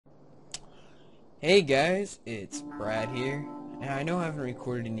Hey guys, it's Brad here, and I know I haven't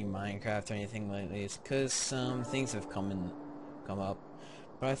recorded any Minecraft or anything lately. It's because some things have come up,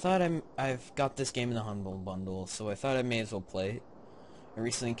 but I thought I've got this game in the Humble Bundle, so I thought I may as well play it. I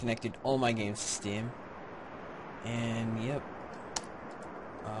recently connected all my games to Steam, and yep,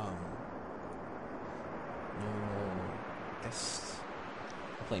 normal. Guess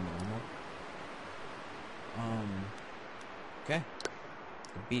I'll play normal. Okay,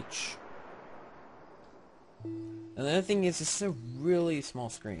 the beach. Another thing is, this is a really small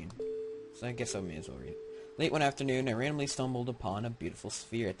screen, so I guess I may as well read it. Late one afternoon, I randomly stumbled upon a beautiful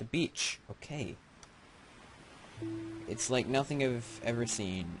sphere at the beach. Okay. It's like nothing I've ever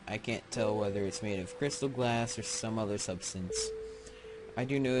seen. I can't tell whether it's made of crystal glass or some other substance. I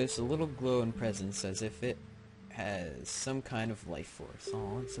do notice a little glow in presence, as if it has some kind of life force.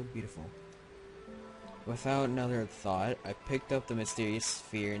 Oh, it's so beautiful. Without another thought, I picked up the mysterious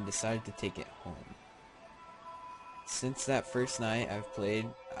sphere and decided to take it home. Since that first night I've played,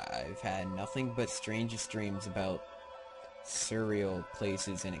 I've had nothing but strangest dreams about surreal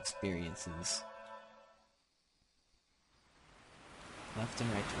places and experiences. Left and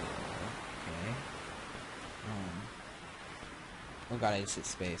right to okay. Oh god, I just hit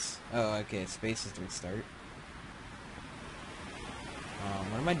space. Oh, okay, space is to restart.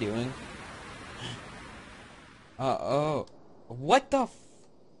 What am I doing? Oh. What the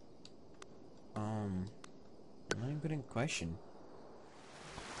I'm not even good in question.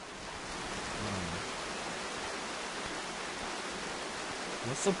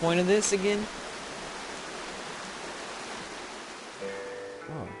 What's the point of this again?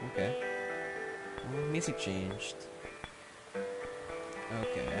 Oh, okay. Well, music changed.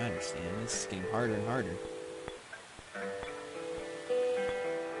 Okay, I understand. This is getting harder and harder.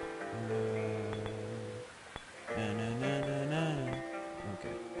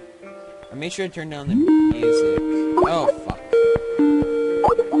 Okay. I made sure to turn down the music. Oh, fuck.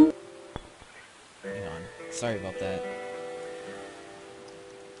 Hang on. Sorry about that.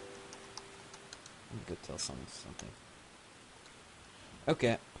 Let me go tell someone something.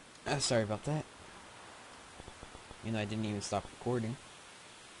 Okay. Sorry about that. You know, I didn't even stop recording.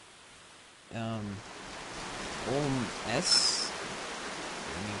 Hold S.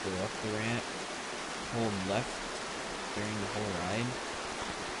 Let me go up the ramp. Hold left during the whole ride.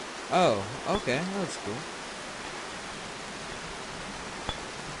 Oh, okay. That's cool.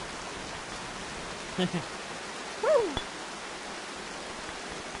 Woo!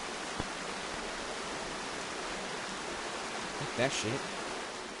 Like that shit.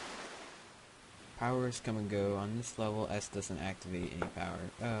 Powers come and go. On this level, S doesn't activate any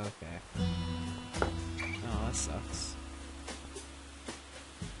power. Oh, okay. Oh, that sucks.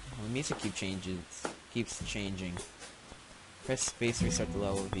 Well, the music keeps changing. Press space to restart the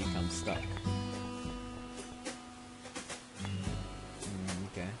level if you become stuck.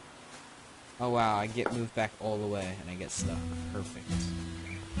 Okay. Oh wow, I get moved back all the way and I get stuck. Perfect.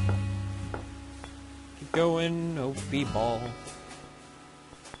 Keep going, OP ball.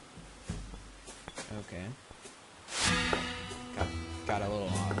 Okay. Got a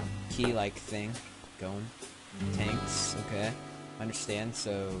little key-like thing going. Tanks, okay. Understand,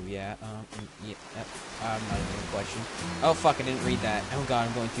 so yeah, yeah, I'm not even gonna question. Oh fuck, I didn't read that. Oh god,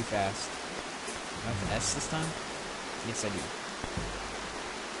 I'm going too fast. Do I have S this time? Yes, I do.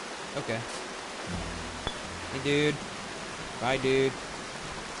 Okay. Hey dude. Bye dude.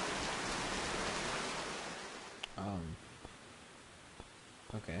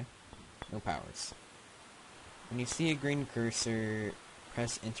 Okay. No powers. When you see a green cursor,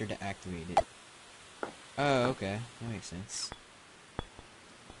 press enter to activate it. Oh, okay. That makes sense.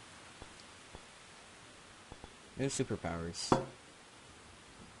 No superpowers.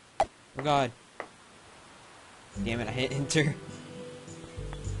 Oh god. Damn it, I hit enter.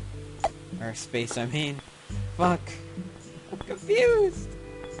 Or space, I mean. Fuck. I'm confused.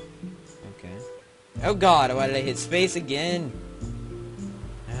 Okay. Oh god, why did I hit space again?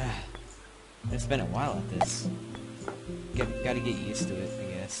 It's been a while at this. Gotta get used to it, I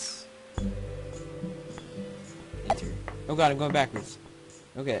guess. Enter. Oh god, I'm going backwards.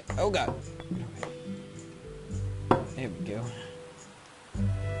 Okay. Oh god. There we go.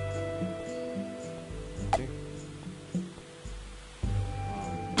 Enter.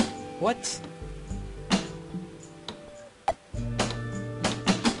 What?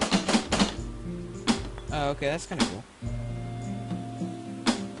 Oh, okay, that's kind of cool.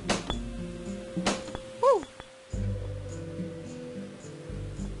 Woo!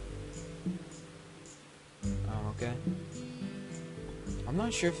 Oh, okay. I'm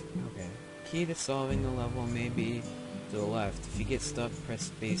not sure if... Okay. Key to solving the level may be to the left. If you get stuck, press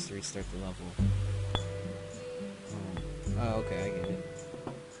space to restart the level. Oh, okay, I get it.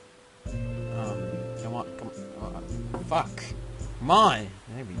 Come on, fuck. Come on!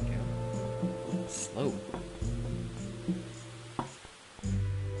 There we go. Slow.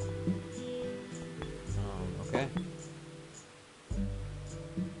 Okay.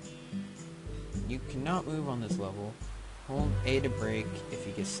 You cannot move on this level. Hold A to brake. If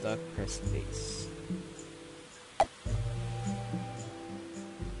you get stuck, press space.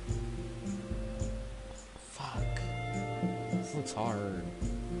 Fuck. This looks hard.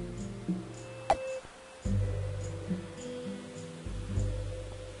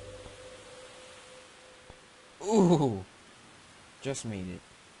 Ooh! Just made it.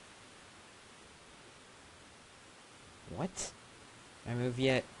 What? Can I move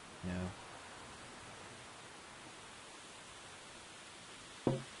yet? No.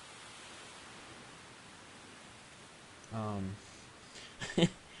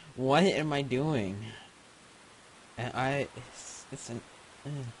 What am I doing? And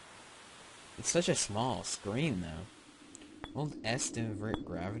it's such a small screen though. Hold S to invert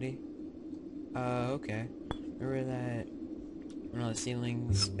gravity. Okay. Remember that one of the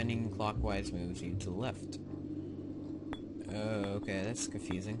ceiling spinning clockwise moves you to the left. Okay, that's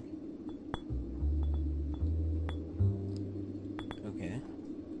confusing. Okay.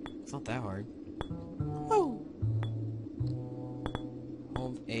 It's not that hard. Woo!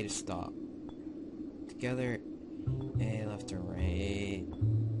 Hold A to stop. Together, A left to right.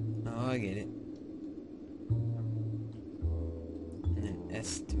 Oh, I get it. And then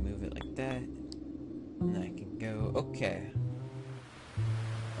S to move it like that. And then I can go, okay.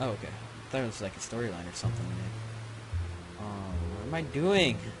 Oh, okay. I thought it was like a storyline or something. What am I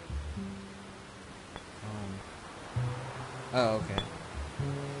doing? Oh, okay.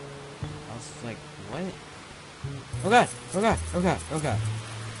 I was like, what? Oh god! Oh god! Oh god! Oh god!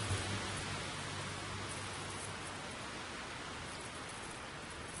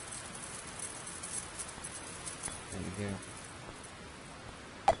 There we go.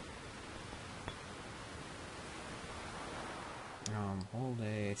 Hold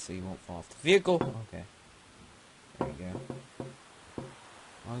A so you won't fall off the vehicle. Okay. There we go.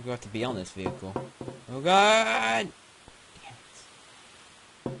 I'll go have to be on this vehicle. Oh god! Damn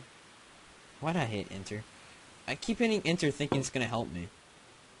it. Why'd I hit enter? I keep hitting enter thinking it's gonna help me.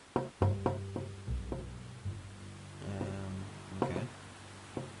 Okay.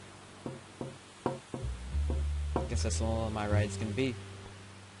 Guess that's all my ride's gonna be.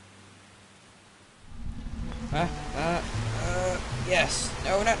 Yes!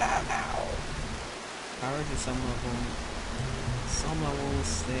 No, no, no, no! Power to some level. Some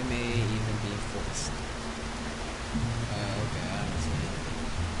levels, they may even be forced. Okay, I understand.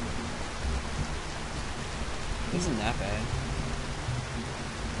 Isn't that bad?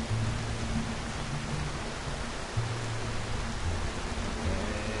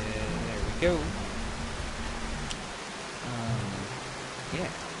 Okay, there we go.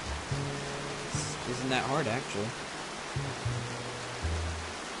 Yeah. Isn't that hard, actually?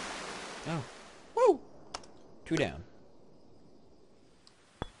 Oh. Woo! 2 down.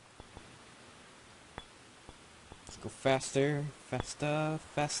 Let's go faster, faster,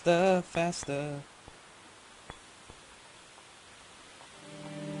 faster, faster.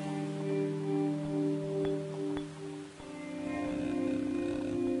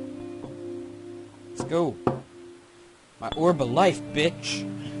 Let's go. My orb of life, bitch.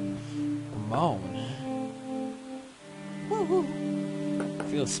 Come on. Woo-hoo.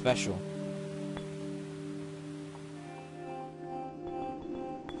 Feels special.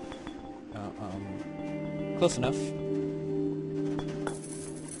 Close enough.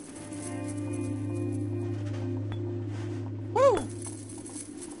 Woo!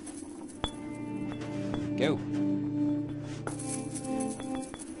 Go.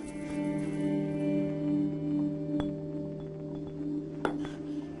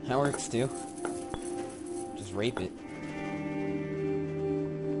 That works too. Just rape it.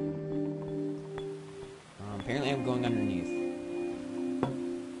 Apparently I'm going underneath.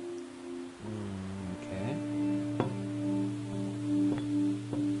 Okay.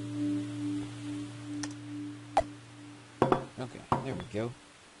 Okay, there we go.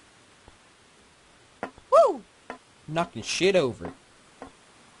 Woo! Knocking shit over.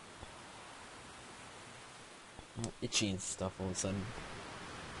 I'm itchy and stuff all of a sudden.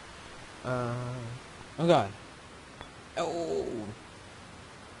 Oh god. Oh!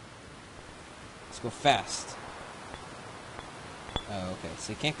 Let's go fast. Oh, okay.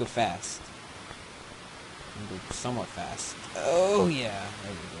 So you can't go fast. You can go somewhat fast. Oh, yeah.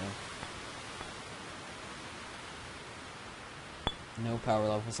 There we go. No power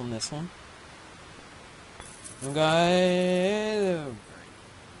levels on this one. Oh god.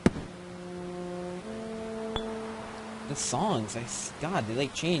 The songs, God, they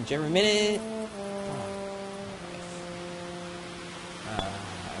like change every minute.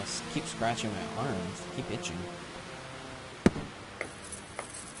 I keep scratching my arms. They keep itching.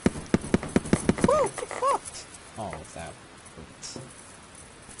 Woo! Get fucked! Oh, that hurts.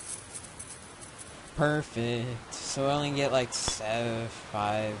 Perfect. So I only get like 7,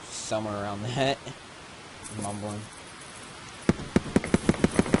 5, somewhere around that. Mumbling.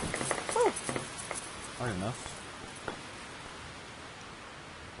 Woo! Hard enough.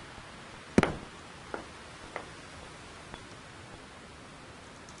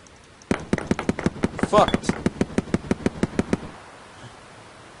 Fucked.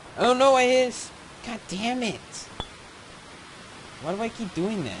 Oh no, I hit. God damn it. Why do I keep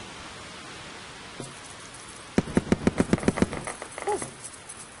doing that?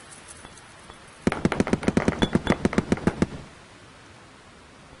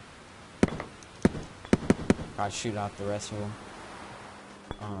 Gotta shoot out the rest of them.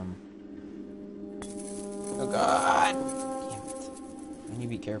 Oh god! Damn it. I need to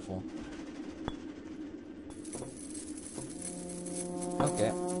be careful.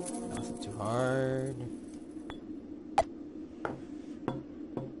 Okay. Nothing too hard.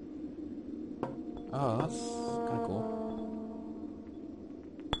 Oh, that's kinda cool.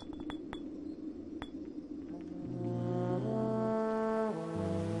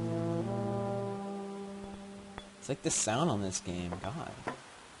 It's like the sound on this game, God.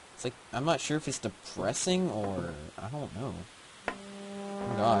 It's like, I'm not sure if it's depressing or, I don't know.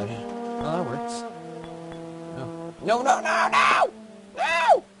 Oh God. Oh, that works. No. No, no, no, no!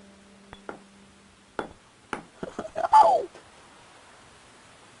 No! No!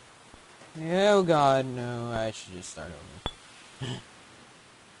 Oh God, no, I should just start over.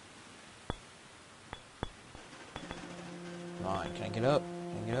 Come on, can I get up?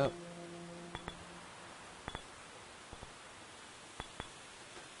 Can I get up?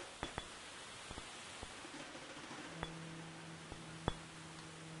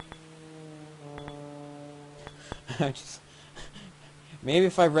 Maybe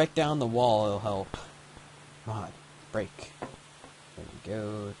if I wreck down the wall, it'll help. Come on, break. There we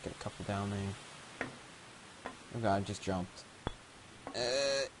go. Get a couple down there. Oh God, I just jumped.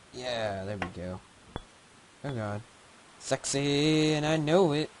 Yeah, there we go. Oh God, sexy, and I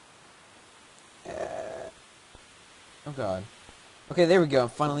know it. Oh God. Okay, there we go. I'm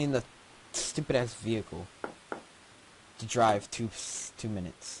finally in the stupid ass vehicle to drive 2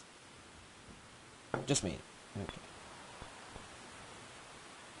 minutes. Just me. Okay.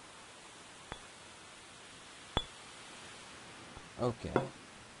 Okay.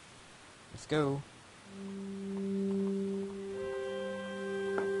 Let's go.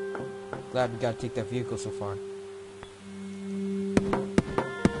 Glad we gotta take that vehicle so far.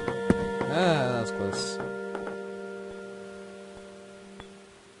 Ah, that was close.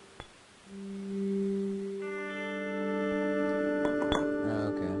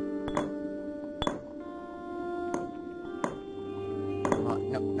 Okay. No,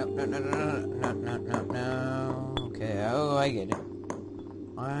 no, no, no, no, no, no, no, no. Okay, oh, I get it.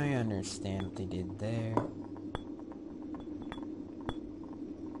 I understand what they did there.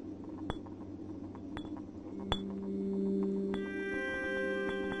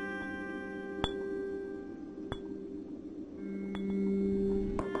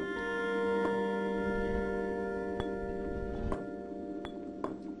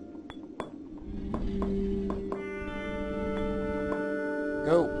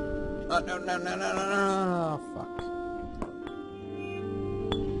 Go! Oh, no, no, no, no, no, no, no, fuck.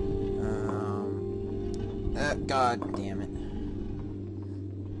 God damn it.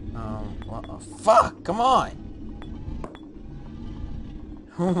 What the fuck? Come on!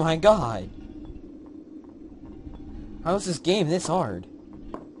 Oh my God. How is this game this hard?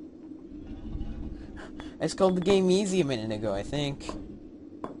 I just called the game easy a minute ago, I think.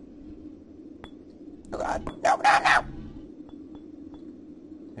 Oh God. No, no, no!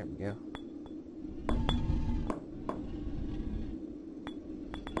 There we go.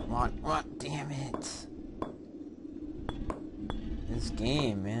 Come on, come on, damn it. This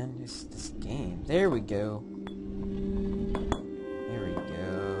game, man. This game. There we go. There we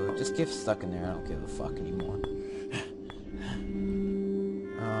go. Just get stuck in there. I don't give a fuck anymore.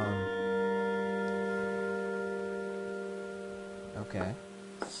 Okay.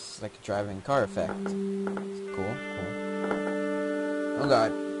 It's like a driving car effect. Cool, cool. Oh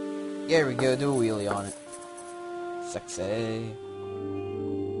God. There we go. Do a wheelie on it. Sexy.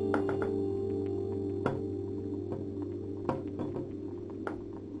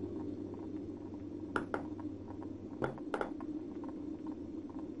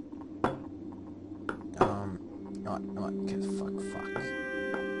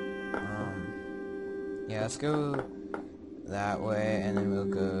 Yeah, let's go that way, and then we'll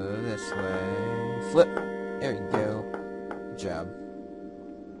go this way. Flip! There we go. Good job.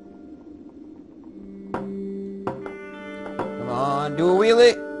 Come on, do a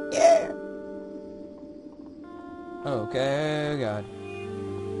wheelie! Yeah! Okay, God.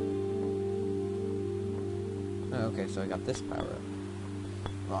 Okay, so I got this power up.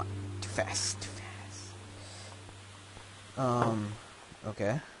 Come on. Too fast, too fast.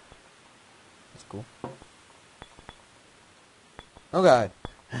 Okay. That's cool. Oh God.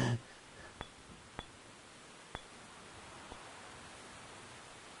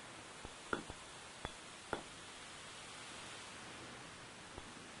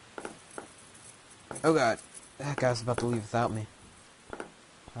 Oh God. That guy's about to leave without me.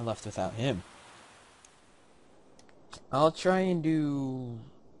 I left without him. I'll try and do...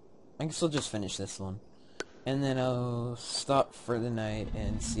 I guess I'll just finish this one. And then I'll stop for the night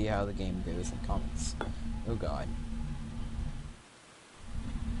and see how the game goes in comments. Oh God.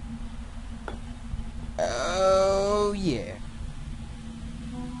 Oh yeah.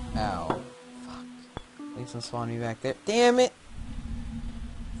 Ow. Fuck. Please don't spawn me back there. Damn it!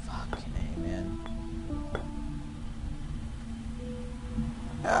 Fucking A, man.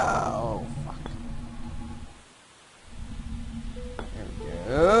 Oh, fuck. There we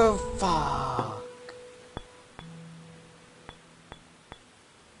go. Fuck.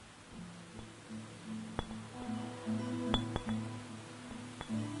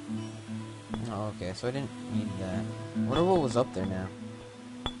 Oh, okay, so I didn't need that. I wonder what was up there now.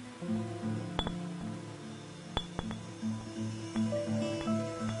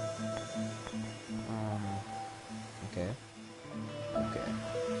 Okay. Okay.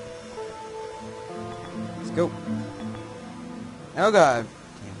 Let's go. Oh God.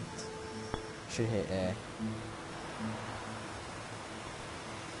 Damn it. Should hit A.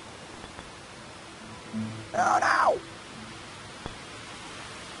 Oh no!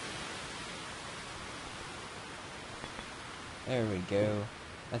 There we go.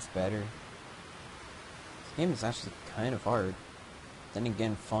 That's better. This game is actually kind of hard. Then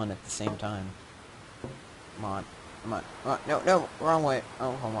again, fun at the same time. Come on. Come on. Come on. No, no. Wrong way.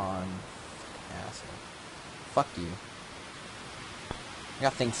 Oh, come on. Fucking asshole. Fuck you. I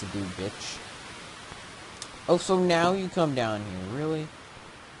got things to do, bitch. Oh, so now you come down here. Really?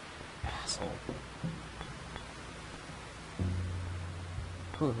 Asshole.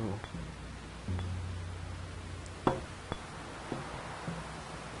 Whew.